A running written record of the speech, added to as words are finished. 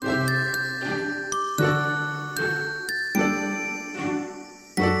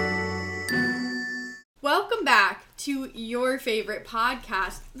to your favorite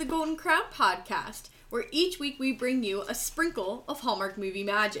podcast, the Golden Crown Podcast, where each week we bring you a sprinkle of Hallmark movie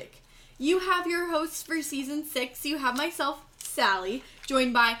magic. You have your hosts for season 6. You have myself, Sally,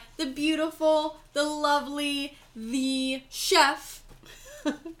 joined by the beautiful, the lovely, the chef,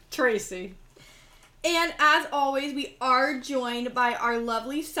 Tracy. And as always, we are joined by our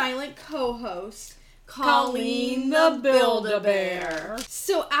lovely silent co-host, Colleen the Build-A-Bear.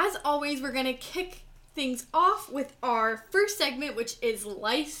 So as always, we're going to kick things off with our first segment, which is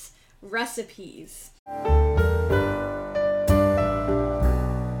Life's Recipes.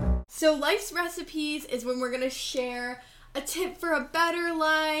 So Life's Recipes is when we're going to share a tip for a better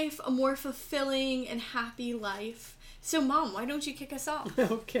life, a more fulfilling and happy life. So Mom, why don't you kick us off?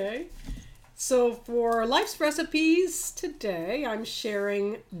 Okay. So for Life's Recipes today, I'm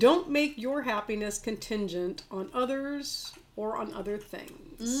sharing don't make your happiness contingent on others or on other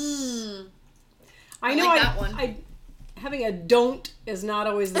things. I know like that one. Having a don't is not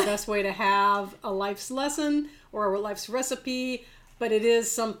always the best way to have a life's lesson or a life's recipe, but it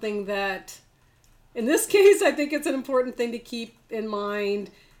is something that, in this case, I think it's an important thing to keep in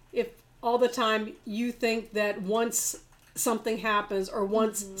mind. If all the time you think that once something happens or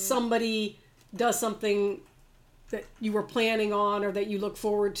once somebody does something that you were planning on or that you look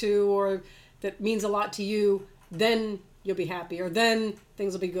forward to or that means a lot to you, then you'll be happy, or then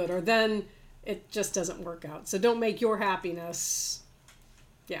things will be good, or then it just doesn't work out. So don't make your happiness,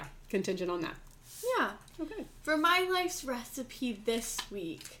 contingent on that. Yeah. Okay. For my life's recipe this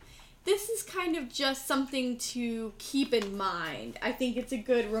week, this is kind of just something to keep in mind. I think it's a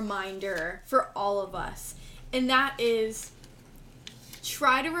good reminder for all of us. And that is,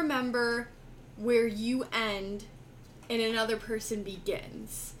 try to remember where you end and another person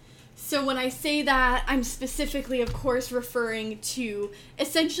begins. So when I say that, I'm specifically, of course, referring to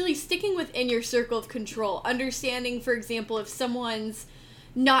essentially sticking within your circle of control. Understanding, for example, if someone's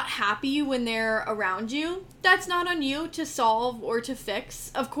not happy when they're around you, that's not on you to solve or to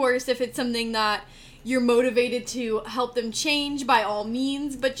fix. Of course, if it's something that you're motivated to help them change, by all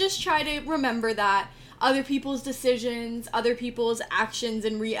means, but just try to remember that other people's decisions, other people's actions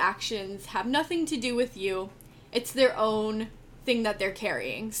and reactions have nothing to do with you. It's their own thing that they're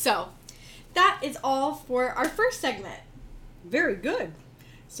carrying. So that is all for our first segment. Very good.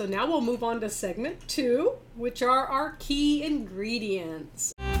 So now we'll move on to segment 2, which are our key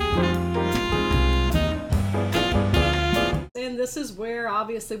ingredients. And this is where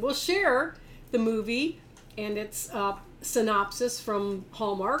obviously we'll share the movie and its synopsis from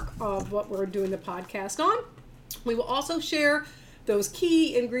Hallmark of what we're doing the podcast on. We will also share those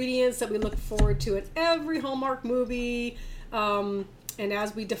key ingredients that we look forward to in every Hallmark movie. And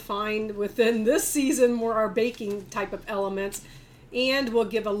as we defined within this season, more our baking type of elements. And we'll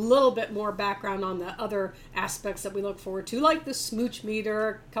give a little bit more background on the other aspects that we look forward to, like the smooch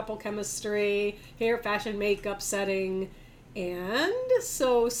meter, couple chemistry, hair, fashion, makeup, setting. And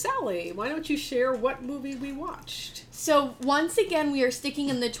so, Sally, why don't you share what movie we watched? So, once again, we are sticking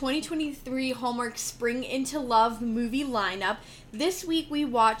in the 2023 Hallmark Spring Into Love movie lineup. This week, we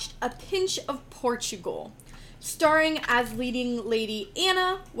watched A Pinch of Portugal. Starring as leading lady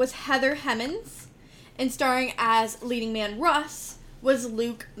Anna was Heather Hemmings, and starring as leading man Russ was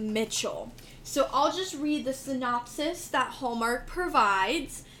Luke Mitchell. So, I'll just read the synopsis that Hallmark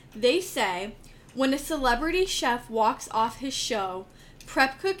provides. They say, when a celebrity chef walks off his show,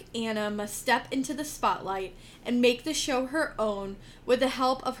 prep cook Anna must step into the spotlight and make the show her own with the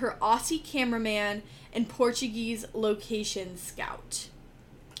help of her Aussie cameraman and Portuguese location scout.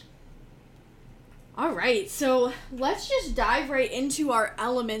 Alright, so let's just dive right into our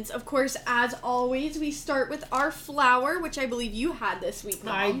elements. Of course, as always, we start with our flour, which I believe you had this week,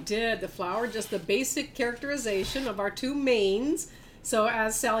 Mom. I did. The flour, just the basic characterization of our two mains. So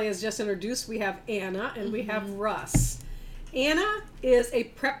as Sally has just introduced, we have Anna and we have Russ. Anna is a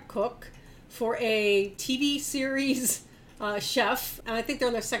prep cook for a TV series chef, and I think they're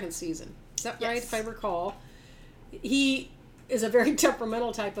in their second season. Is that right, if I recall? He is a very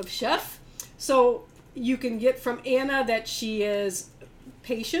temperamental type of chef. So you can get from Anna that she is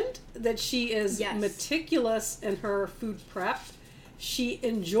patient, that she is meticulous in her food prep. She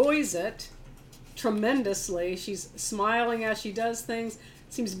enjoys it tremendously. She's smiling as she does things.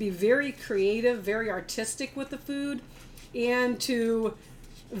 Seems to be very creative, very artistic with the food, and to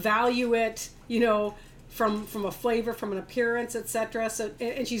value it, from a flavor, from an appearance, etc. So,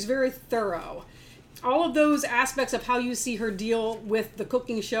 and she's very thorough. All of those aspects of how you see her deal with the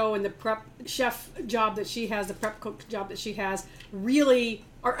cooking show and the prep chef job that she has, the prep cook job that she has, really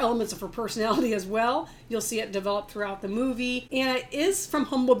are elements of her personality as well. You'll see it develop throughout the movie. Anna is from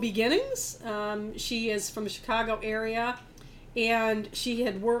humble beginnings. She is from the Chicago area, and she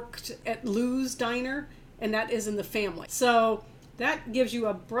had worked at Lou's Diner, and that is in the family. So that gives you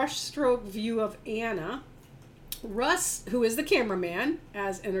a brushstroke view of Anna. Russ, who is the cameraman,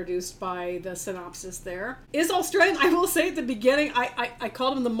 as introduced by the synopsis there, is Australian. I will say at the beginning, I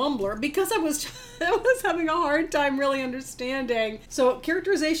called him the mumbler because I was having a hard time really understanding. So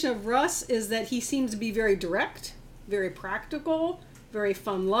characterization of Russ is that he seems to be very direct, very practical, very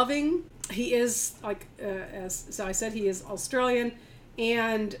fun-loving. He is, like, as I said, he is Australian,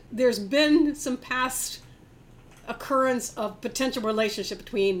 and there's been some past occurrence of potential relationship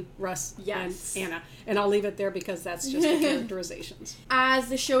between Russ and Anna. And I'll leave it there because that's just the characterizations. As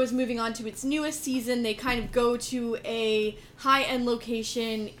the show is moving on to its newest season, they kind of go to a high-end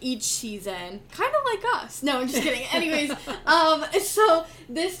location each season. Kind of like us. No, I'm just kidding. Anyways, so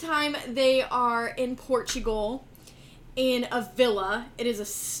this time they are in Portugal in a villa. It is a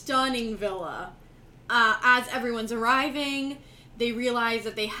stunning villa. As everyone's arriving, they realize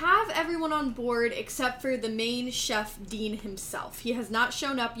that they have everyone on board except for the main chef, Dean himself. He has not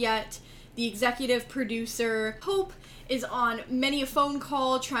shown up yet. The executive producer, Hope, is on many a phone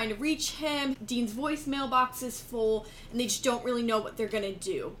call trying to reach him. Dean's voicemail box is full, and they just don't really know what they're going to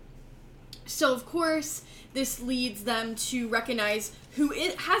do. So, of course, this leads them to recognize who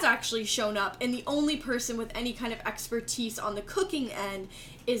has actually shown up, and the only person with any kind of expertise on the cooking end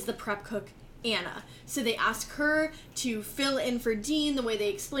is the prep cook, Anna. So they ask her to fill in for Dean. The way they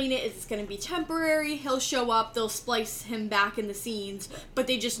explain it is it's going to be temporary. He'll show up, they'll splice him back in the scenes, but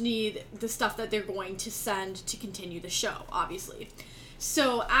they just need the stuff that they're going to send to continue the show, obviously.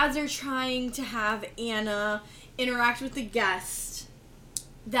 So as they're trying to have Anna interact with the guest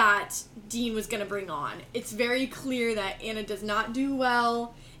that Dean was going to bring on, it's very clear that Anna does not do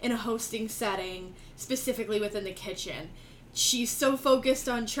well in a hosting setting, specifically within the kitchen. She's so focused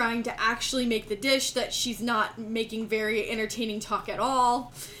on trying to actually make the dish that she's not making very entertaining talk at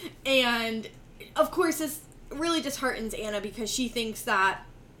all. And, of course, this really disheartens Anna because she thinks that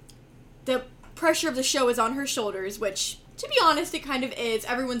the pressure of the show is on her shoulders, which, to be honest, it kind of is.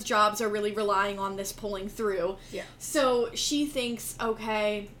 Everyone's jobs are really relying on this pulling through. Yeah. So she thinks,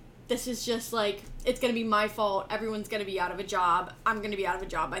 okay, this is just like, it's going to be my fault. Everyone's going to be out of a job. I'm going to be out of a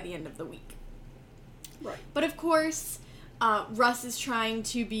job by the end of the week. Right. But, of course, Russ is trying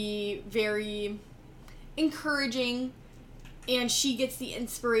to be very encouraging, and she gets the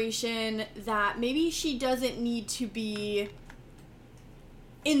inspiration that maybe she doesn't need to be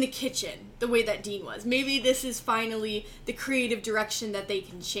in the kitchen the way that Dean was. Maybe this is finally the creative direction that they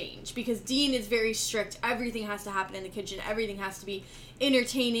can change, because Dean is very strict. Everything has to happen in the kitchen. Everything has to be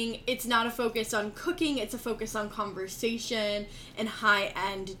entertaining. It's not a focus on cooking. It's a focus on conversation and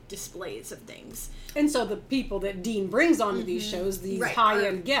high-end displays of things. And so the people that Dean brings onto these shows, these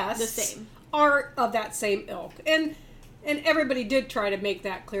high-end guests, are of that same ilk. And everybody did try to make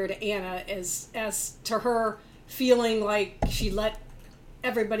that clear to Anna as to her feeling like she let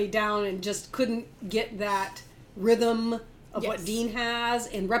everybody down and just couldn't get that rhythm of what Dean has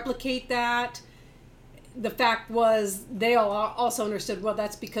and replicate that. The fact was, they all also understood, well,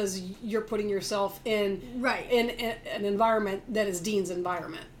 that's because you're putting yourself in an environment that is Dean's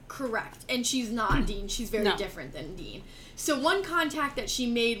environment. Correct. And she's not Dean. She's very different than Dean. So one contact that she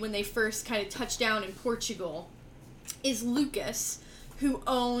made when they first kind of touched down in Portugal is Lucas, who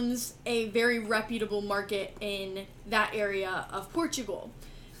owns a very reputable market in that area of Portugal.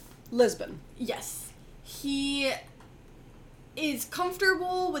 Lisbon. Yes. He is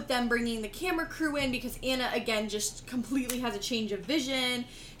comfortable with them bringing the camera crew in because Anna, again, just completely has a change of vision.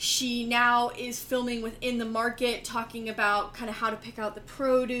 She now is filming within the market, talking about kind of how to pick out the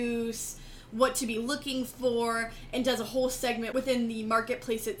produce, what to be looking for, and does a whole segment within the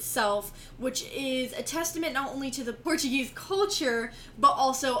marketplace itself, which is a testament not only to the Portuguese culture, but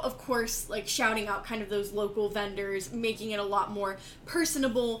also, of course, like shouting out kind of those local vendors, making it a lot more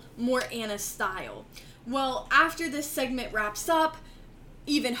personable, more Anna style. Well, after this segment wraps up,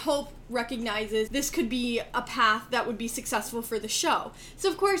 even Hope recognizes this could be a path that would be successful for the show. So,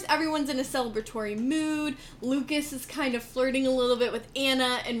 of course, everyone's in a celebratory mood. Lucas is kind of flirting a little bit with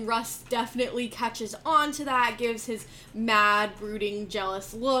Anna, and Russ definitely catches on to that, gives his mad, brooding,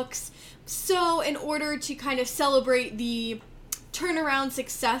 jealous looks. So, in order to kind of celebrate the turnaround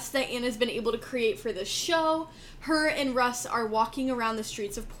success that Anna's been able to create for the show, her and Russ are walking around the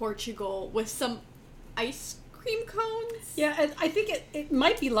streets of Portugal with some ice cream cones? Yeah, I think it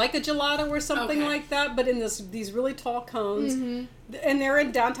might be like a gelato or something like that, but in these really tall cones. Mm-hmm. And they're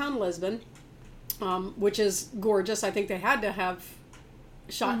in downtown Lisbon, which is gorgeous. I think they had to have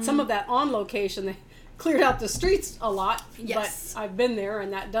shot some of that on location. They cleared out the streets a lot, Yes. but I've been there,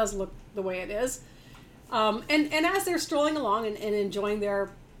 and that does look the way it is. And as they're strolling along and enjoying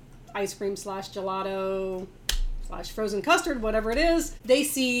their ice cream / gelato / frozen custard, whatever it is, they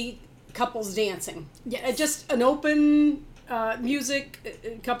see couples dancing. Yes. Just an open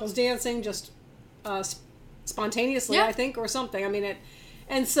music, couples dancing, just spontaneously, Yeah. I think, or something. I mean,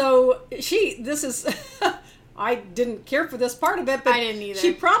 and so this is... I didn't care for this part of it, but I didn't either.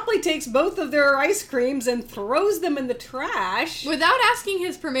 She promptly takes both of their ice creams and throws them in the trash. Without asking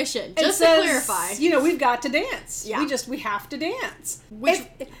his permission, just says, to clarify. We've got to dance. Yeah. We have to dance. Which,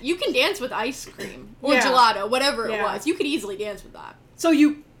 you can dance with ice cream. Or Yeah. gelato, whatever it Yeah. was. You could easily dance with that. So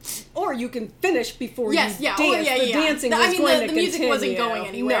or you can finish before you dance. The dancing was going to the music continue. wasn't going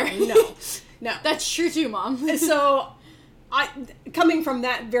anywhere. No. That's true too, Mom. So, coming from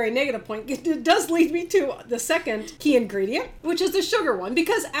that very negative point, it does lead me to the second key ingredient, which is the sugar one.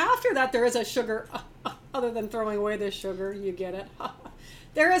 Because after that, there is a sugar, other than throwing away the sugar, you get it.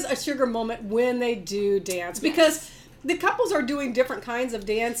 There is a sugar moment when they do dance. Because the couples are doing different kinds of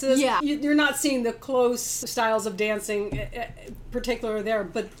dances. Yeah. You're not seeing the close styles of dancing particular there.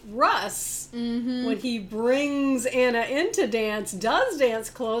 But Russ, when he brings Anna into dance, does dance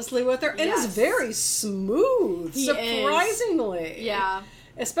closely with her and is very smooth, surprisingly. Is. Yeah.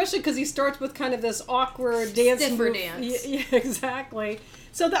 Especially because he starts with kind of this awkward dance. Stiffer dance. Yeah, exactly.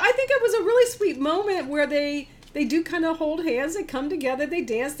 So I think it was a really sweet moment where they do kind of hold hands, they come together, they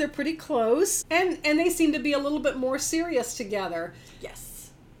dance, they're pretty close, and they seem to be a little bit more serious together.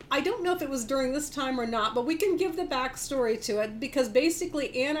 Yes. I don't know if it was during this time or not, but we can give the backstory to it, because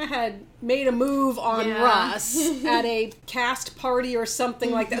basically Anna had made a move on Russ at a cast party or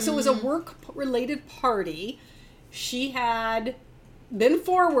something like that. So it was a work-related party. She had been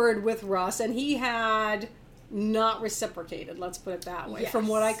forward with Russ, and he had not reciprocated, let's put it that way, from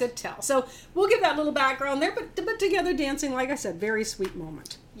what I could tell. So we'll give that little background there, but together dancing, like I said, very sweet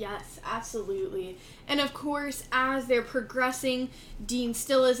moment. Yes, absolutely. And of course, as they're progressing, Dean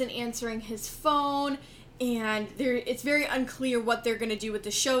still isn't answering his phone, and it's very unclear what they're going to do with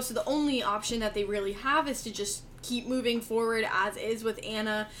the show, so the only option that they really have is to just keep moving forward as is with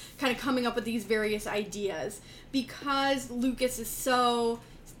Anna, kind of coming up with these various ideas. Because Lucas is so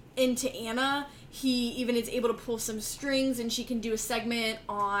into Anna, he even is able to pull some strings, and she can do a segment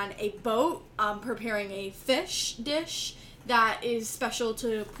on a boat, preparing a fish dish that is special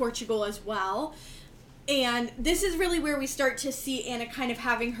to Portugal as well. And this is really where we start to see Anna kind of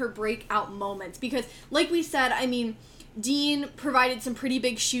having her breakout moments, because like we said, I mean, Dean provided some pretty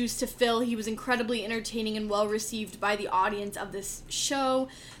big shoes to fill. He was incredibly entertaining and well received by the audience of this show,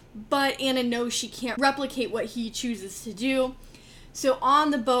 but Anna knows she can't replicate what he chooses to do. So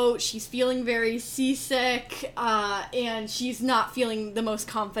on the boat, she's feeling very seasick, and she's not feeling the most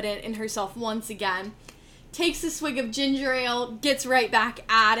confident in herself once again. Takes a swig of ginger ale, gets right back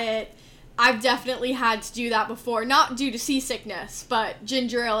at it. I've definitely had to do that before, not due to seasickness, but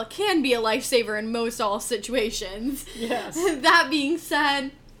ginger ale can be a lifesaver in most all situations. Yes. That being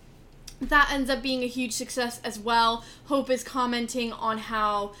said, that ends up being a huge success as well. Hope is commenting on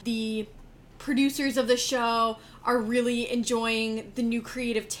how the producers of the show are really enjoying the new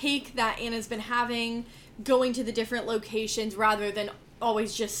creative take that Anna's been having, going to the different locations rather than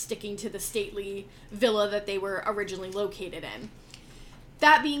always just sticking to the stately villa that they were originally located in.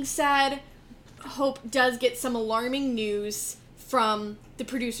 That being said, Hope does get some alarming news from the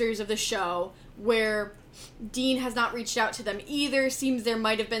producers of the show, where Dean has not reached out to them either. Seems there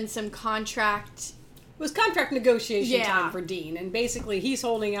might have been some contract... It was contract negotiation time for Dean, and basically he's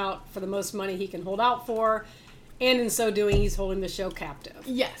holding out for the most money he can hold out for, and in so doing, he's holding the show captive.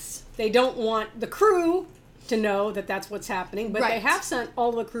 Yes. They don't want the crew to know that that's what's happening, but they have sent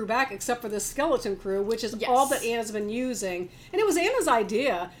all the crew back except for the skeleton crew, which is all that Anna's been using. And it was Anna's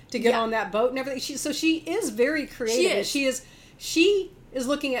idea to get on that boat and everything. So she is very creative. She is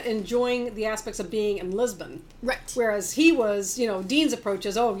looking at enjoying the aspects of being in Lisbon. Right. Whereas he was, Dean's approach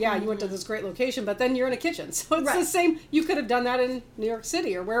is, you went to this great location, but then you're in a kitchen. So it's the same. You could have done that in New York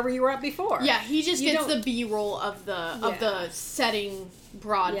City or wherever you were at before. Yeah, he just gets the B-roll of the setting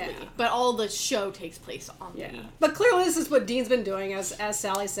broadly, but all the show takes place on the... But clearly this is what Dean's been doing, as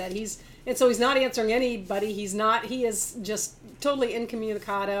Sally said. He's not answering anybody. He is just totally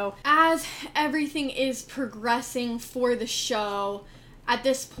incommunicado. As everything is progressing for the show, at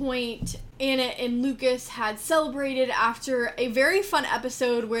this point, Anna and Lucas had celebrated after a very fun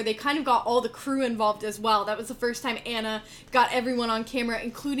episode where they kind of got all the crew involved as well. That was the first time Anna got everyone on camera,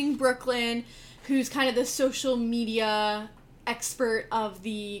 including Brooklyn, who's kind of the social media expert of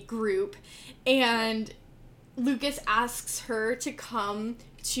the group. And Lucas asks her to come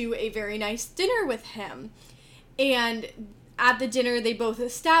to a very nice dinner with him. And at the dinner, they both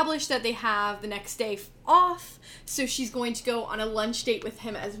establish that they have the next day off, so she's going to go on a lunch date with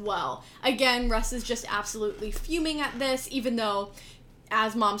him as well. Again, Russ is just absolutely fuming at this, even though,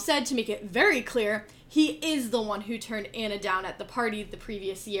 as Mom said, to make it very clear, he is the one who turned Anna down at the party the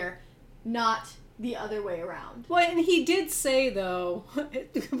previous year, not the other way around. Well, and he did say, though,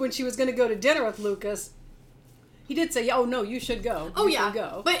 when she was going to go to dinner with Lucas, he did say, "Oh no, you should go. Oh, you yeah, should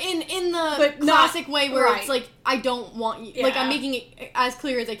go." but in the classic way where it's like, I don't want you. Yeah. Like, I'm making it as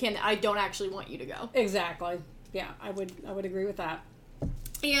clear as I can that I don't actually want you to go. Exactly. Yeah, I would agree with that.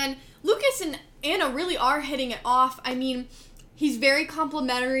 And Lucas and Anna really are hitting it off. I mean, he's very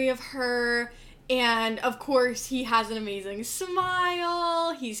complimentary of her, and of course, he has an amazing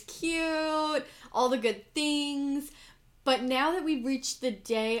smile. He's cute, all the good things. But now that we've reached the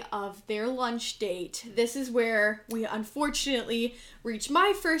day of their lunch date, this is where we unfortunately reach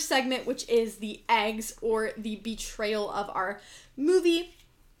my first segment, which is the eggs, or the betrayal of our movie.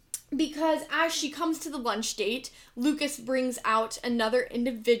 Because as she comes to the lunch date, Lucas brings out another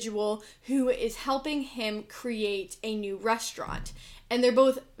individual who is helping him create a new restaurant. And they're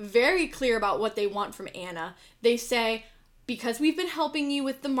both very clear about what they want from Anna. They say, because we've been helping you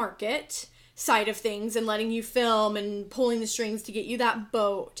with the market side of things and letting you film and pulling the strings to get you that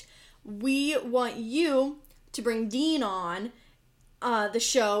boat, we want you to bring Dean on the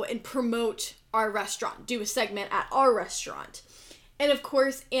show and promote our restaurant, do a segment at our restaurant. And of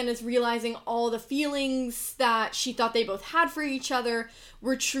course, Anna's realizing all the feelings that she thought they both had for each other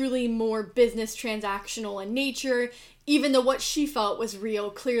were truly more business transactional in nature, even though what she felt was real.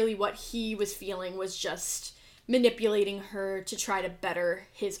 Clearly what he was feeling was just manipulating her to try to better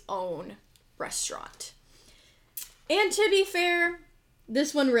his own restaurant. And to be fair,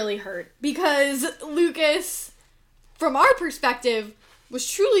 this one really hurt because Lucas, from our perspective, was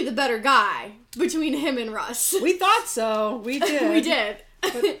truly the better guy between him and Russ. We thought so. We did. We did.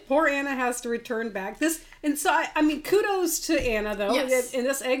 But poor Anna has to return back. I mean, kudos to Anna, though, yes. in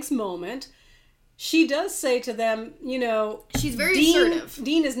this eggs moment. She does say to them, she's very assertive.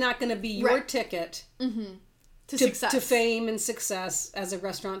 Dean is not going to be your right. ticket to success. To fame and success as a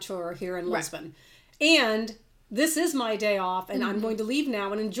restaurateur here in Lisbon. And this is my day off, and I'm going to leave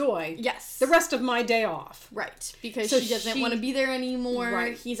now and enjoy the rest of my day off. Right, because she doesn't want to be there anymore.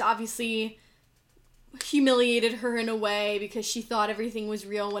 Right. He's obviously humiliated her in a way because she thought everything was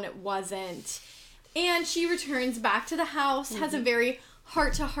real when it wasn't. And she returns back to the house, has a very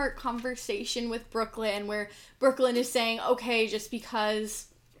heart-to-heart conversation with Brooklyn, where Brooklyn is saying, okay, just because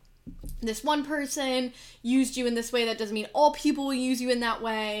this one person used you in this way, that doesn't mean all people will use you in that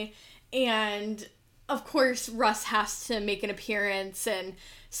way. And of course, Russ has to make an appearance and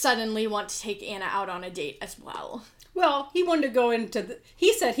suddenly want to take Anna out on a date as well. Well, he wanted to go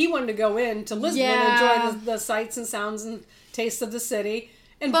he said he wanted to go into Lisbon and enjoy the sights and sounds and tastes of the city.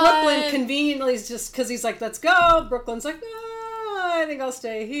 And Brooklyn conveniently is just, because he's like, let's go. Brooklyn's like, no, I think I'll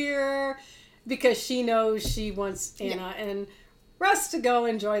stay here. Because she knows she wants Anna and Russ to go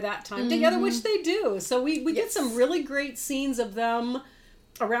enjoy that time together, which they do. So we get some really great scenes of them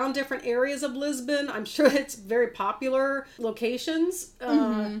around different areas of Lisbon. I'm sure it's very popular locations.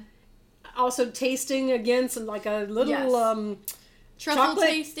 Also tasting again some like a little truffle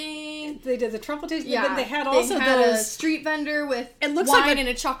tasting. They did the truffle tasting. Yeah, but they had a street vendor with it looks wine like in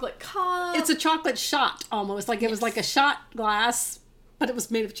a chocolate cup. It's a chocolate shot almost, like it was like a shot glass, but it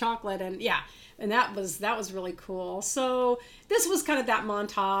was made of chocolate, and that was really cool. So this was kind of that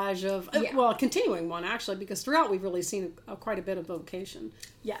montage of a continuing one actually, because throughout we've really seen quite a bit of vocation.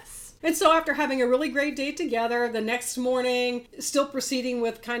 Yes. And so after having a really great day together, the next morning, still proceeding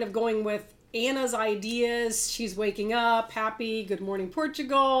with kind of going with Anna's ideas. She's waking up, happy, good morning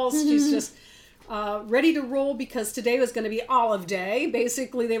Portugal. She's just ready to roll because today was going to be Olive Day.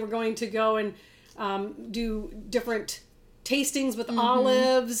 Basically, they were going to go and do different tastings with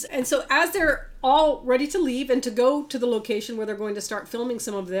olives. And so as they're all ready to leave and to go to the location where they're going to start filming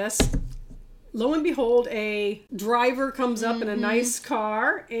some of this, lo and behold, a driver comes up in a nice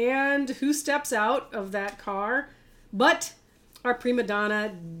car, and who steps out of that car but our prima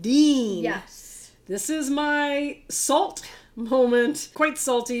donna, Dean. Yes. This is my salt moment. Quite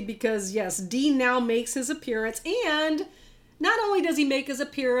salty because, yes, Dean now makes his appearance, and not only does he make his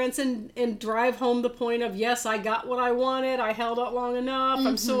appearance and drive home the point of, yes, I got what I wanted, I held out long enough,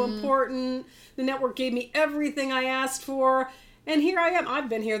 I'm so important, the network gave me everything I asked for, and here I am. I've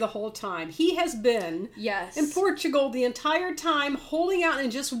been here the whole time. He has been in Portugal the entire time, holding out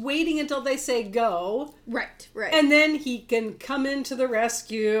and just waiting until they say go. Right. And then he can come into the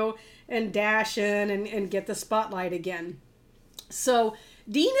rescue and dash in and get the spotlight again. So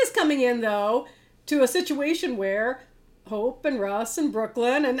Dean is coming in, though, to a situation where Hope and Russ and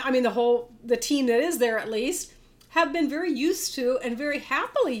Brooklyn, and I mean the team that is there at least, have been very used to and very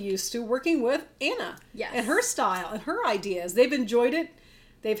happily used to working with Anna. Yes. And her style and her ideas. They've enjoyed it.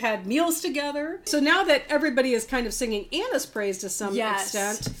 They've had meals together. So now that everybody is kind of singing Anna's praise to some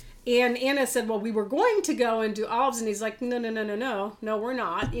extent, and Anna said, well, we were going to go and do Olives, and he's like, no, we're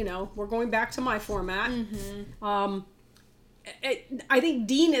not. We're going back to my format. I think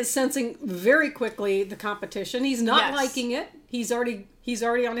Dean is sensing very quickly the competition. He's not liking it. He's already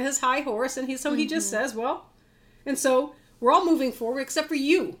on his high horse, and he just says, well, and so we're all moving forward except for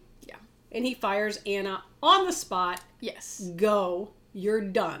you. Yeah. And he fires Anna on the spot. Yes. Go. You're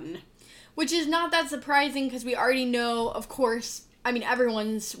done. Which is not that surprising because we already know, of course, I mean,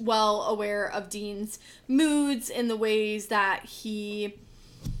 everyone's well aware of Dean's moods and the ways that he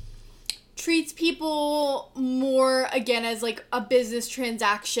treats people more, again, as like a business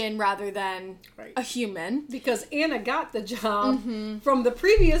transaction rather than a human. Because Anna got the job from the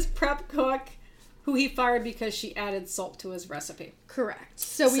previous prep cook who he fired because she added salt to his recipe. Correct.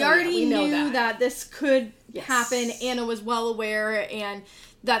 So we already knew that this could happen. Anna was well aware, and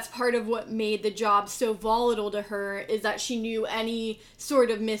that's part of what made the job so volatile to her, is that she knew any sort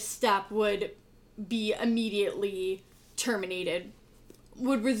of misstep would be immediately terminated,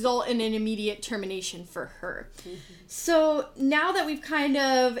 would result in an immediate termination for her. So now that we've kind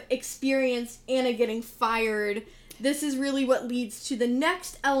of experienced Anna getting fired, this is really what leads to the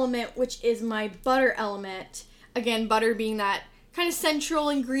next element, which is my butter element. Again, butter being that kind of central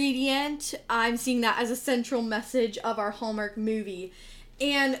ingredient. I'm seeing that as a central message of our Hallmark movie.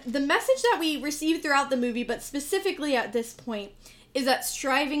 And the message that we receive throughout the movie, but specifically at this point, is that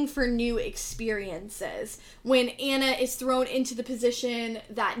striving for new experiences. When Anna is thrown into the position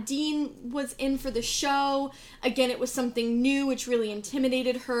that Dean was in for the show, again, it was something new, which really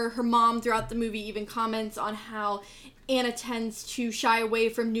intimidated her. Her mom throughout the movie even comments on how Anna tends to shy away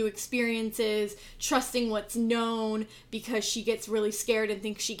from new experiences, trusting what's known, because she gets really scared and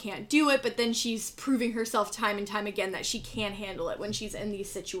thinks she can't do it, but then she's proving herself time and time again that she can handle it when she's in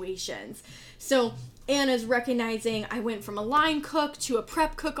these situations. So Anna's recognizing, I went from a line cook to a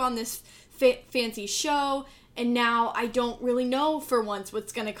prep cook on this fancy show, and now I don't really know for once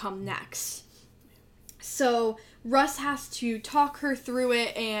what's going to come next. So Russ has to talk her through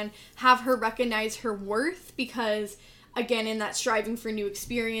it and have her recognize her worth, because again, in that striving for new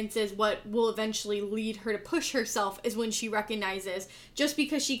experiences, what will eventually lead her to push herself is when she recognizes just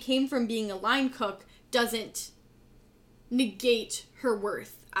because she came from being a line cook doesn't negate her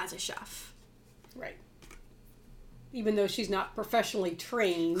worth as a chef. Right. Even though she's not professionally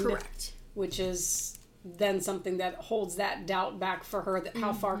trained. Correct. Which is then something that holds that doubt back for her, that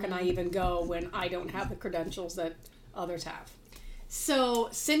how far can I even go when I don't have the credentials that others have. So,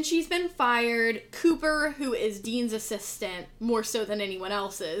 since she's been fired, Cooper, who is Dean's assistant, more so than anyone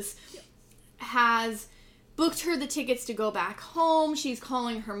else's, has booked her the tickets to go back home. She's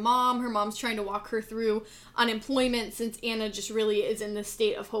calling her mom. Her mom's trying to walk her through unemployment, since Anna just really is in this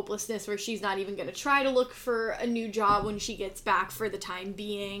state of hopelessness where she's not even going to try to look for a new job when she gets back for the time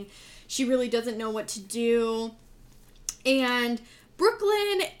being. She really doesn't know what to do. And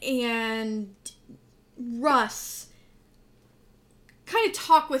Brooklyn and Russ kind of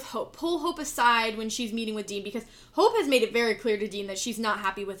talk with Hope, pull Hope aside when she's meeting with Dean, because Hope has made it very clear to Dean that she's not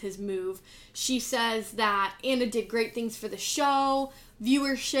happy with his move. She says that Anna did great things for the show,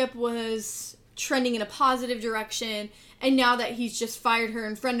 viewership was trending in a positive direction, and now that he's just fired her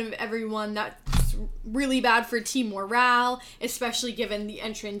in front of everyone, that's really bad for team morale, especially given the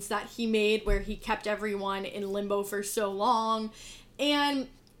entrance that he made where he kept everyone in limbo for so long. And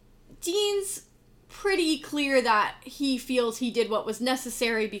Dean's pretty clear that he feels he did what was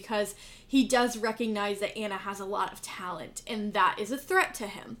necessary, because he does recognize that Anna has a lot of talent, and that is a threat to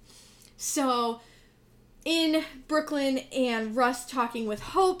him. So in Brooklyn and Russ talking with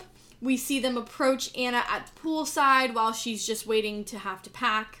Hope, we see them approach Anna at the poolside while she's just waiting to have to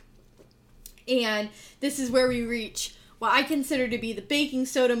pack. And this is where we reach what I consider to be the baking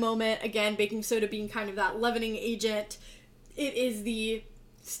soda moment. Again, baking soda being kind of that leavening agent. It is the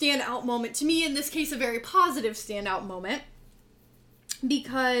standout moment, to me in this case a very positive standout moment,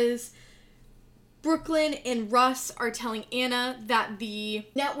 because Brooklyn and Russ are telling Anna that the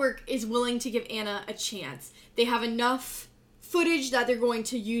network is willing to give Anna a chance. They have enough footage that they're going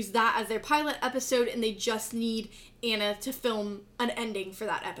to use that as their pilot episode, and they just need Anna to film an ending for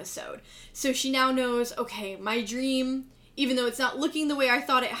that episode. So she now knows, okay, my dream, even though it's not looking the way I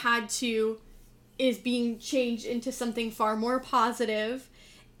thought it had to, is being changed into something far more positive.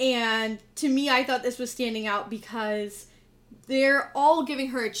 And to me, I thought this was standing out because they're all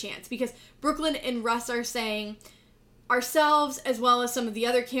giving her a chance. Because Brooklyn and Russ are saying, ourselves as well as some of the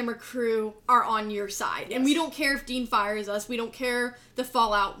other camera crew are on your side. Yes. And we don't care if Dean fires us. We don't care the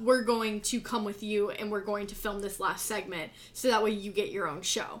fallout. We're going to come with you and we're going to film this last segment so that way you get your own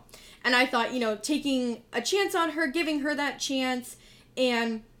show. And I thought, taking a chance on her, giving her that chance,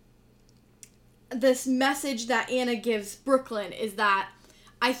 and this message that Anna gives Brooklyn is that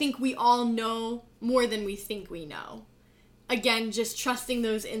I think we all know more than we think we know. Again, just trusting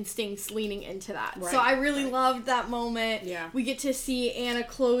those instincts, leaning into that. Right, so I really loved that moment. Yeah. We get to see Anna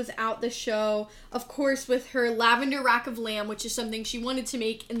close out the show, of course, with her lavender rack of lamb, which is something she wanted to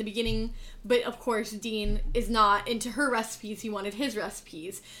make in the beginning. But, of course, Dean is not into her recipes. He wanted his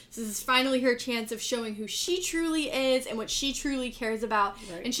recipes. So this is finally her chance of showing who she truly is and what she truly cares about.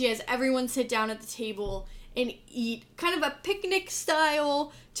 Right. And she has everyone sit down at the table and eat kind of a picnic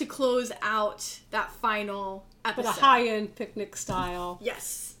style to close out that final episode. But a high-end picnic style.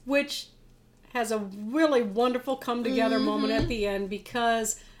 Yes. Which has a really wonderful come-together moment at the end,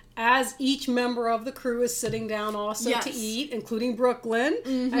 because as each member of the crew is sitting down also to eat, including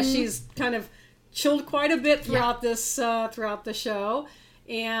Brooklyn, as she's kind of chilled quite a bit throughout this throughout the show.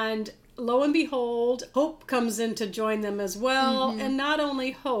 And lo and behold, Hope comes in to join them as well. And not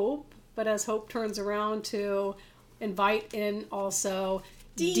only Hope, but as Hope turns around to invite in also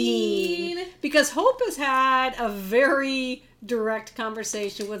Dean. Because Hope has had a very direct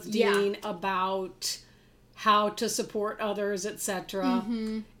conversation with Dean about how to support others, etc.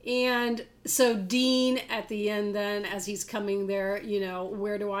 And so Dean at the end then, as he's coming there,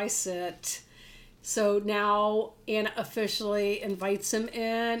 where do I sit? So now Anna officially invites him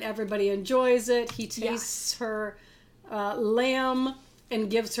in. Everybody enjoys it. He tastes her lamb and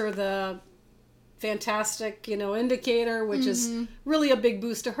gives her the fantastic, indicator, which is really a big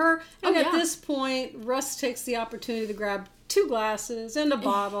boost to her. And at this point, Russ takes the opportunity to grab 2 glasses and a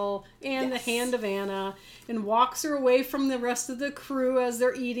bottle and the hand of Anna and walks her away from the rest of the crew as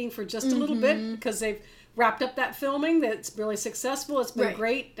they're eating for just a little bit, because they've wrapped up that filming that's really successful. It's been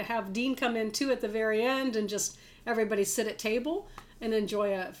great to have Dean come in too at the very end and just everybody sit at table and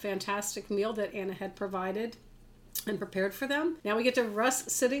enjoy a fantastic meal that Anna had provided and prepared for them. Now we get to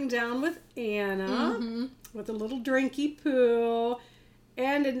Russ sitting down with Anna with a little drinky poo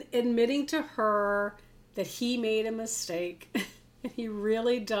and admitting to her that he made a mistake. And he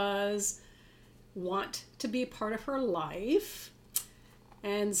really does want to be a part of her life.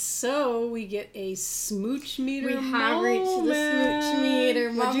 And so we get a smooch meter moment. We have reached the smooch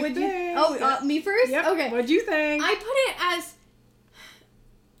meter moment. What'd you think? Me first? Yep. Okay. What'd you think? I put it as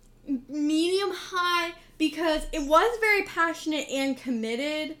medium high because it was very passionate and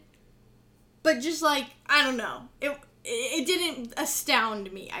committed, but just I don't know. It didn't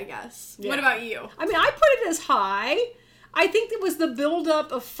astound me, I guess. Yeah. What about you? I mean, I put it as high. I think it was the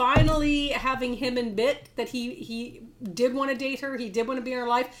buildup of finally having him admit that he did want to date her. He did want to be in her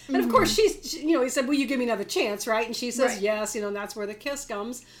life. And of course, he said, "Will you give me another chance?" Right? And she says, "Yes." And that's where the kiss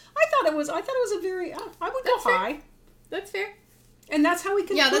comes. I thought it was a very. I would go high. That's fair. And that's how we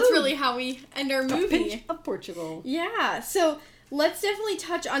conclude. Yeah, that's really how we end our movie. Pinch of Portugal. Yeah. So let's definitely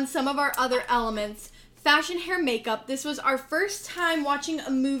touch on some of our other elements. Fashion, hair, makeup. This was our first time watching a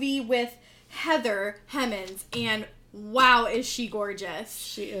movie with Heather Hemmons, and wow, is she gorgeous.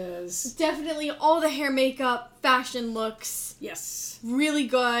 She is. Definitely all the hair, makeup, fashion looks. Yes. Really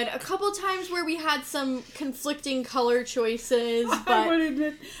good. A couple times where we had some conflicting color choices,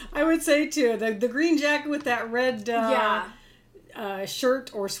 but I would say too, the green jacket with that red shirt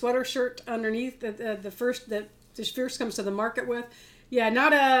or sweater shirt underneath the first comes to the market with. Yeah,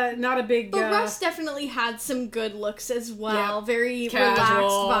 not a big. But Russ definitely had some good looks as well. Yeah. Very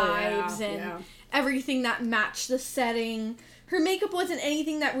Casual, relaxed vibes and everything that matched the setting. Her makeup wasn't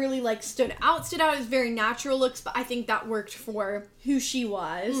anything that really stood out. Stood out as very natural looks, but I think that worked for who she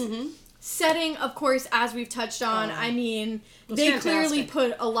was. Setting, of course, as we've touched on. I mean, they clearly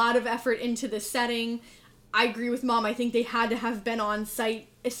put a lot of effort into the setting. I agree with Mom. I think they had to have been on site,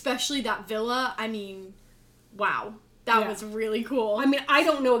 especially that villa. I mean, wow. That was really cool. I mean, I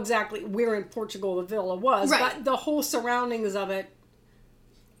don't know exactly where in Portugal the villa was, but the whole surroundings of it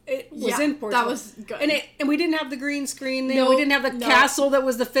it was in Portugal. That was good. And we didn't have the green screen there. No, We didn't have the castle that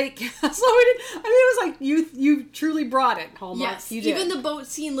was the fake castle. It was like you truly brought it, Hallmark. Yes, you did. even the boat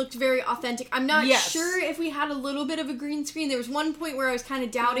scene looked very authentic. I'm not Yes. sure if we had a little bit of a green screen. There was one point where I was kind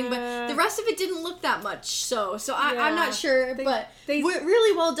of doubting, but the rest of it didn't look that much. So I'm not sure, but we're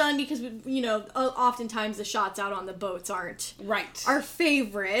really well done because, oftentimes the shots out on the boats aren't our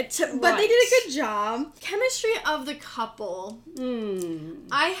favorite, but they did a good job. Chemistry of the couple.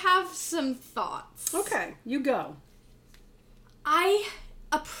 I have some thoughts. Okay, you go. I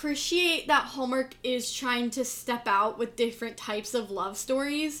appreciate that Hallmark is trying to step out with different types of love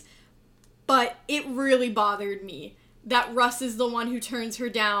stories, but it really bothered me that Russ is the one who turns her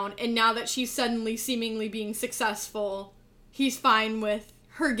down, and now that she's suddenly seemingly being successful, he's fine with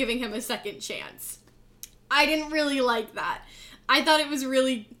her giving him a second chance. I didn't really like that. I thought it was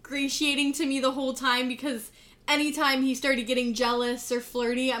really ingratiating to me the whole time, because anytime he started getting jealous or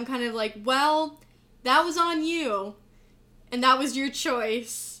flirty, I'm kind of like, well, that was on you. And that was your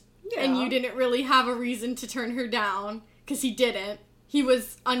choice. Yeah. And you didn't really have a reason to turn her down, because he didn't. He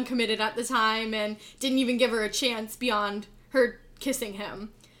was uncommitted at the time and didn't even give her a chance beyond her kissing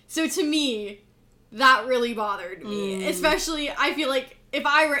him. So to me, that really bothered me. Especially, I feel like if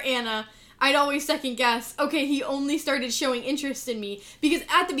I were Anna, I'd always second guess, okay, he only started showing interest in me. Because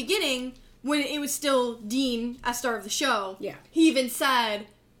at the beginning, when it was still Dean as star of the show, he even said,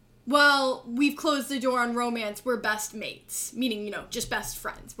 well, we've closed the door on romance. We're best mates. Meaning, just best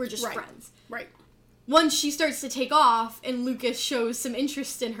friends. We're just friends. Right. Once she starts to take off and Lucas shows some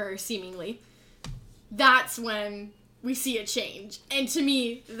interest in her, seemingly, that's when we see a change. And to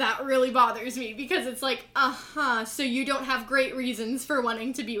me, that really bothers me because it's like, so you don't have great reasons for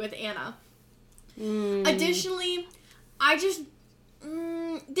wanting to be with Anna. Additionally,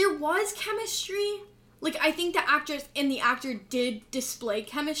 there was chemistry. Like, I think the actress and the actor did display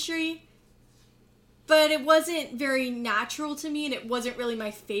chemistry, but it wasn't very natural to me, and it wasn't really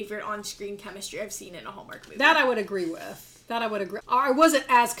my favorite on-screen chemistry I've seen in a Hallmark movie. That I would agree with. I wasn't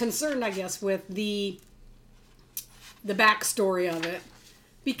as concerned, I guess, with the backstory of it,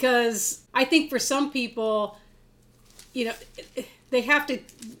 because I think for some people, they have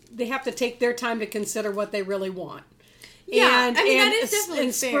to take their time to consider what they really want. Yeah, that is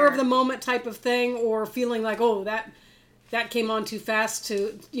definitely fair. Spur of the moment type of thing, or feeling like, oh, that came on too fast,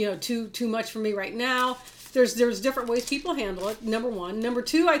 too much for me right now. There's different ways people handle it. Number one. Number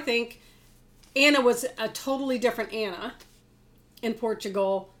two, I think Anna was a totally different Anna in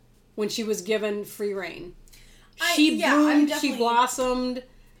Portugal when she was given free reign. She bloomed, she blossomed,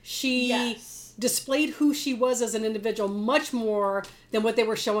 she displayed who she was as an individual much more than what they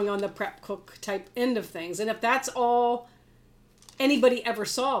were showing on the prep cook type end of things. And if that's all anybody ever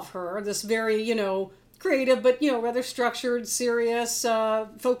saw of her, this very, creative, but, rather structured, serious,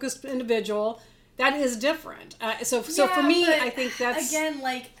 focused individual, that is different. So for me, I think that's... Again,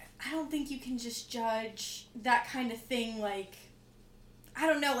 I don't think you can just judge that kind of thing, I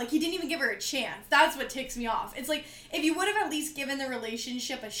don't know, he didn't even give her a chance. That's what ticks me off. It's like, if you would have at least given the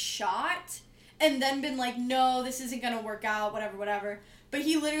relationship a shot, and then been like, no, this isn't gonna work out, whatever. But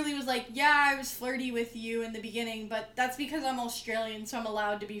he literally was like, yeah, I was flirty with you in the beginning, but that's because I'm Australian, so I'm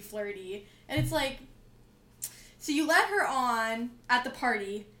allowed to be flirty. And it's like, so you let her on at the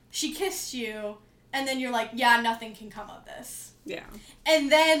party, she kissed you, and then you're like, yeah, nothing can come of this. Yeah.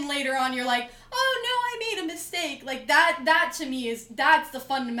 And then later on you're like, oh no, I made a mistake. That to me that's the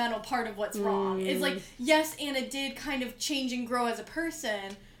fundamental part of what's wrong. It's like, yes, Anna did kind of change and grow as a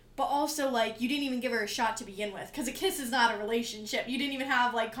person, but also, you didn't even give her a shot to begin with. Because a kiss is not a relationship. You didn't even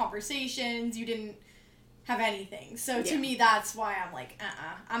have, conversations. You didn't have anything. So, to me, that's why I'm like,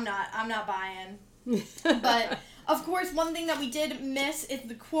 I'm not buying. But, of course, one thing that we did miss is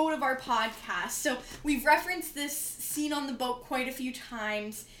the quote of our podcast. So, we've referenced this scene on the boat quite a few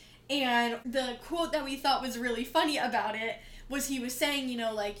times. And the quote that we thought was really funny about it was he was saying,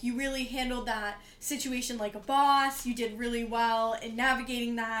 you really handled that situation like a boss. You did really well in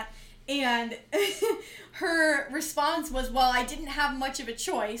navigating that. And her response was, well, I didn't have much of a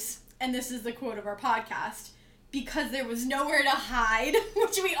choice. And this is the quote of our podcast. Because there was nowhere to hide,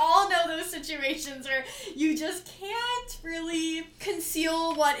 which we all know those situations where you just can't really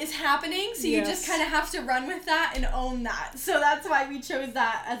conceal what is happening, so you just kind of have to run with that and own that. So that's why we chose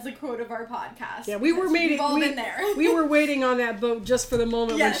that as the quote of our podcast. Yeah, we've all been there. We were waiting on that boat just for the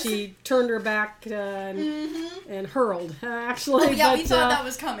moment when she turned her back and hurled, actually. Oh, yeah, we thought that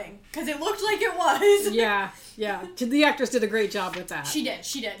was coming, because it looked like it was. Yeah. The actress did a great job with that. She did.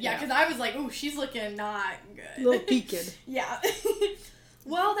 Yeah, because I was like, oh, she's looking not good. A little peaked. Yeah.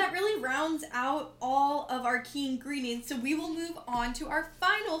 Well, that really rounds out all of our key ingredients, so we will move on to our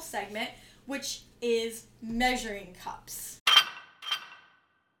final segment, which is measuring cups.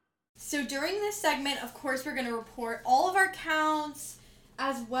 So during this segment, of course, we're going to report all of our counts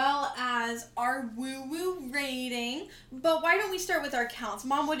as well as our woo-woo rating. But why don't we start with our counts?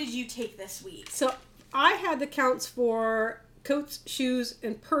 Mom, what did you take this week? So I had the counts for coats, shoes,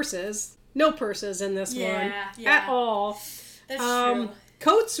 and purses. No purses in this one at all. That's true.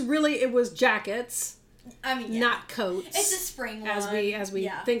 Coats, really, it was jackets. I mean, not coats. It's a spring one. As we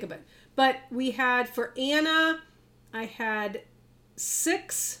think of it. But we had, for Anna, I had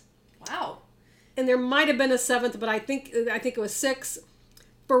 6. Wow. And there might have been a 7th, but I think it was 6.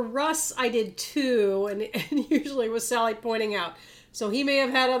 For Russ, I did 2, and usually with Sally pointing out. So he may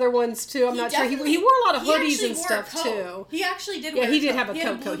have had other ones too. I'm not sure. He wore a lot of hoodies and stuff too. He actually did wear a coat. Yeah, he did have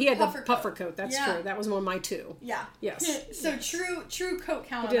a coat. He had the puffer coat. That's true. That was one of my 2. Yeah. Yes. So true coat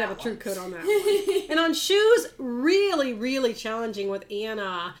count. He did have a true coat on that one. And on shoes, really, really challenging with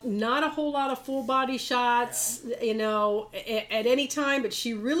Anna. Not a whole lot of full body shots, at any time, but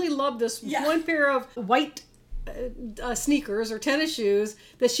she really loved this one pair of white sneakers or tennis shoes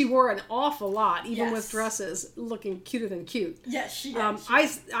that she wore an awful lot, even with dresses, looking cuter than cute. Yes, she did.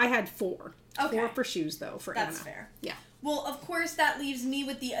 I had 4. Okay. 4 for shoes, though, for Anna. That's fair. Yeah. Well, of course, that leaves me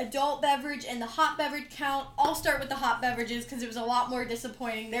with the adult beverage and the hot beverage count. I'll start with the hot beverages because it was a lot more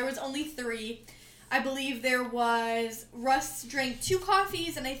disappointing. There was only 3. I believe there was, Russ drank 2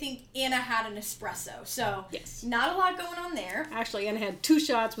 coffees, and I think Anna had an espresso. So, not a lot going on there. Actually, Anna had 2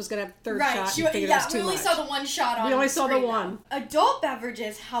 shots, was going to have a 3rd shot. We only saw the 1 shot on We only saw the 1. Adult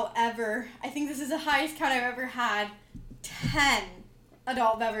beverages, however, I think this is the highest count I've ever had. 10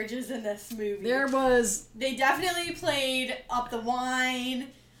 adult beverages in this movie. They definitely played up the wine.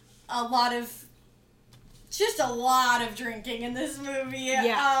 A lot of drinking in this movie.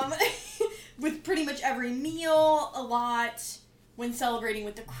 Yeah. With pretty much every meal, a lot when celebrating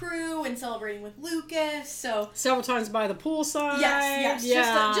with the crew and celebrating with Lucas. So several times by the poolside. Yes.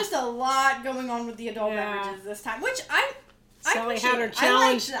 Yeah. Just a lot going on with the adult beverages this time, which Sally had her challenge.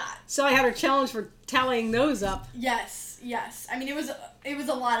 I liked that. Sally had her challenge for tallying those up. Yes. I mean, it was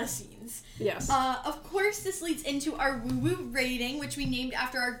a lot of scenes. Yes. Of course, this leads into our woo-woo rating, which we named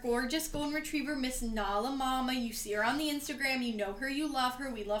after our gorgeous golden retriever, Miss Nala Mama. You see her on the Instagram. You know her. You love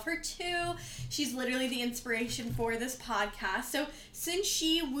her. We love her, too. She's literally the inspiration for this podcast. So, since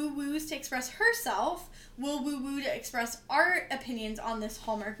she woo-woos to express herself, we'll woo-woo to express our opinions on this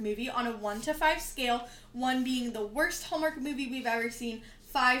Hallmark movie on a 1 to 5 scale, 1 being the worst Hallmark movie we've ever seen,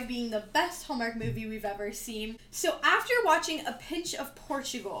 5 being the best Hallmark movie we've ever seen. So after watching A Pinch of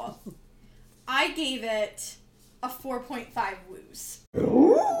Portugal, I gave it a 4.5 woos.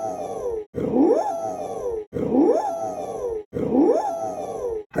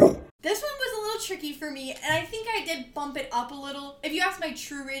 This one was a little tricky for me, and I think I did bump it up a little. If you ask my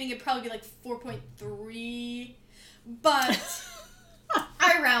true rating, it'd probably be like 4.3, but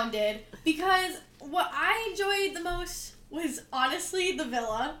I rounded because what I enjoyed the most was honestly the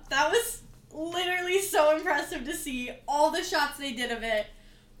villa. That was literally so impressive to see. All the shots they did of it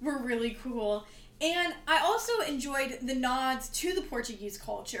were really cool. And I also enjoyed the nods to the Portuguese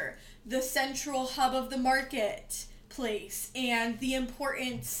culture, the central hub of the marketplace, and the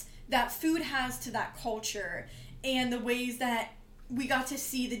importance that food has to that culture, and the ways that we got to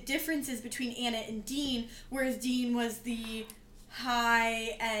see the differences between Anna and Dean, whereas Dean was the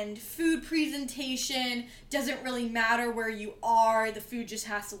high-end food presentation, doesn't really matter where you are, the food just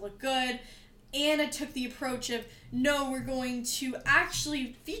has to look good. Anna took the approach of, no, we're going to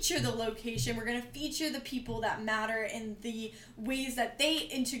actually feature the location, we're going to feature the people that matter and the ways that they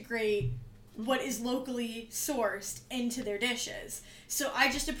integrate what is locally sourced into their dishes. So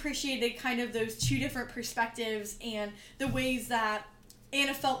I just appreciated kind of those 2 different perspectives and the ways that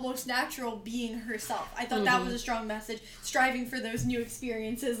Anna felt most natural being herself. I thought that was a strong message, striving for those new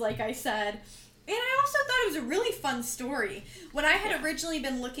experiences, like I said. And I also thought it was a really fun story. When I had originally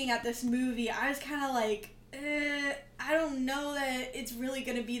been looking at this movie, I was kind of like, I don't know that it's really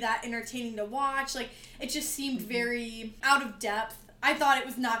going to be that entertaining to watch. Like, it just seemed very out of depth. I thought it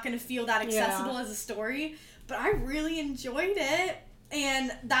was not going to feel that accessible as a story, but I really enjoyed it.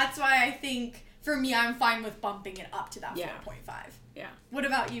 And that's why I think, for me, I'm fine with bumping it up to that 4.5. Yeah. What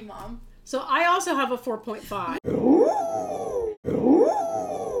about you, Mom? So I also have a 4.5.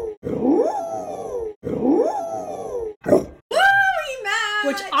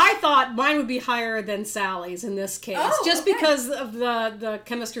 Which I thought thought mine would be higher than Sally's in this case, just because of the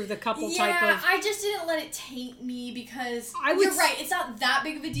chemistry of the couple type of. Yeah, I just didn't let it taint me because you're right. It's not that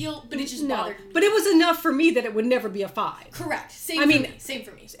big of a deal, but it just bothered me. But it was enough for me that it would never be a 5. Correct. Same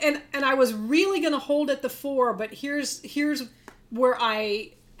for me. And I was really going to hold at the 4, but here's where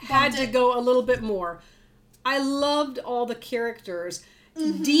I had to go a little bit more. I loved all the characters.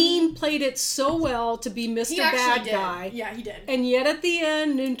 Mm-hmm. Dean played it so well to be Mr. Bad Guy. Yeah, he did. And yet at the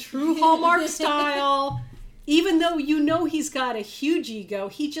end, in true Hallmark style, even though he's got a huge ego,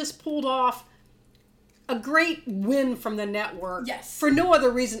 he just pulled off a great win from the network. Yes. For no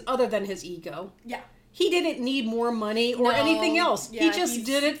other reason other than his ego. Yeah. He didn't need more money or anything else. Yeah, he just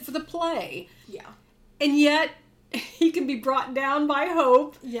did it for the play. Yeah. And yet, he can be brought down by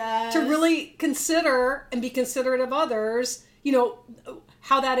hope. Yes. To really consider and be considerate of others.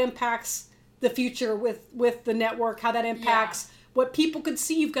 How that impacts the future with the network, how that impacts what people could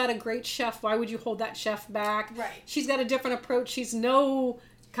see. You've got a great chef. Why would you hold that chef back? Right. She's got a different approach. She's no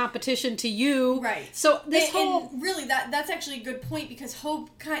competition to you. Right. So and really that's actually a good point, because Hope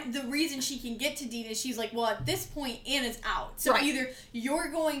the reason she can get to Dean is she's like, well, at this point Anna's out. So either you're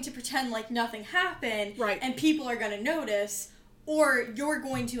going to pretend like nothing happened and people are going to notice, or you're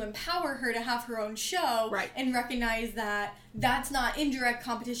going to empower her to have her own show and recognize that that's not indirect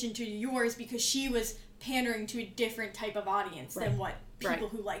competition to yours because she was pandering to a different type of audience than what people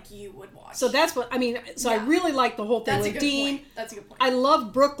who like you would watch. So that's what I mean. So I really like the whole thing with Dean. That's a good point. I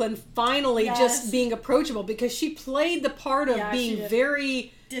love Brooklyn finally just being approachable, because she played the part of being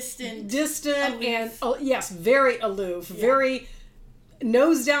very distant aloof. And very aloof, very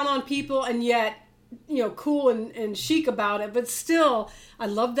nose down on people, and yet cool and chic about it. But still, I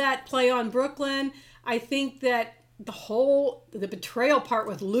love that play on Brooklyn. I think that the betrayal part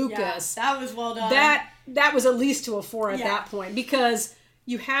with Lucas, that was well done. That was at least to a 4 at that point, because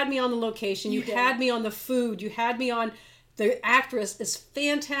you had me on the location, you had me on the food, you had me on the actress is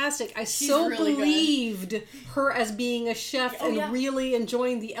fantastic. She's really believed her as being a chef really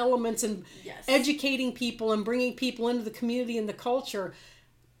enjoying the elements and educating people and bringing people into the community and the culture.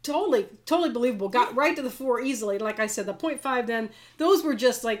 Totally believable. Got right to the 4 easily. Like I said, the 0.5 then, those were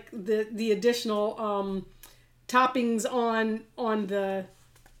just like the additional toppings on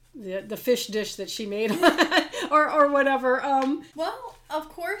the fish dish that she made or whatever. Well, of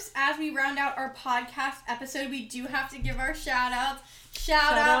course, as we round out our podcast episode, we do have to give our shout outs.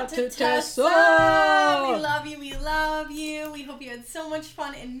 Shout out to Tessa. We love you. We love you. We hope you had so much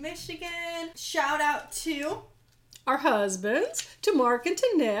fun in Michigan. Shout out to our husbands, to Mark and to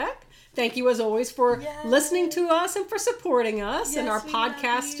Nick. Thank you as always for listening to us and for supporting us in our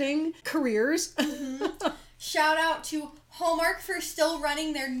podcasting careers. Mm-hmm. Shout out to Hallmark for still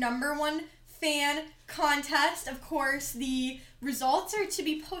running their #1 fan contest. Of course, the results are to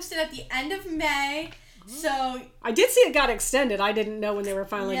be posted at the end of May. So I did see it got extended. I didn't know when they were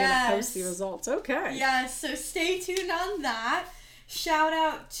finally going to post the results. Okay. Yes, so stay tuned on that. Shout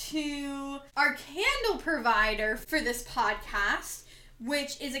out to our candle provider for this podcast,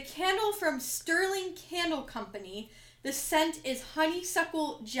 which is a candle from Sterling Candle Company. The scent is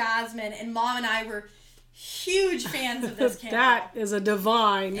honeysuckle jasmine, and Mom and I were huge fans of this candle. That is a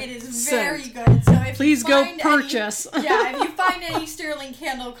divine It is scent. very good. So if Please go purchase. If you find any Sterling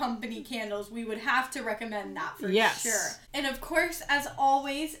Candle Company candles, we would have to recommend that for sure. And of course, as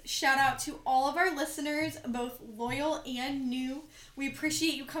always, shout out to all of our listeners, both loyal and new. We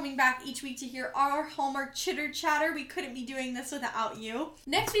appreciate you coming back each week to hear our Hallmark chitter chatter. We couldn't be doing this without you.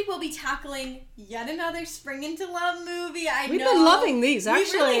 Next week, we'll be tackling yet another Spring into Love movie. We've been loving these,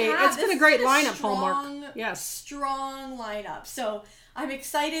 actually. Really it's been a great lineup, Hallmark. Yes. Strong lineup. So I'm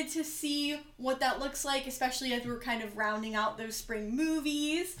excited to see what that looks like, especially as we're kind of rounding out those spring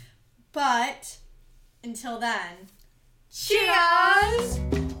movies. But until then, cheers!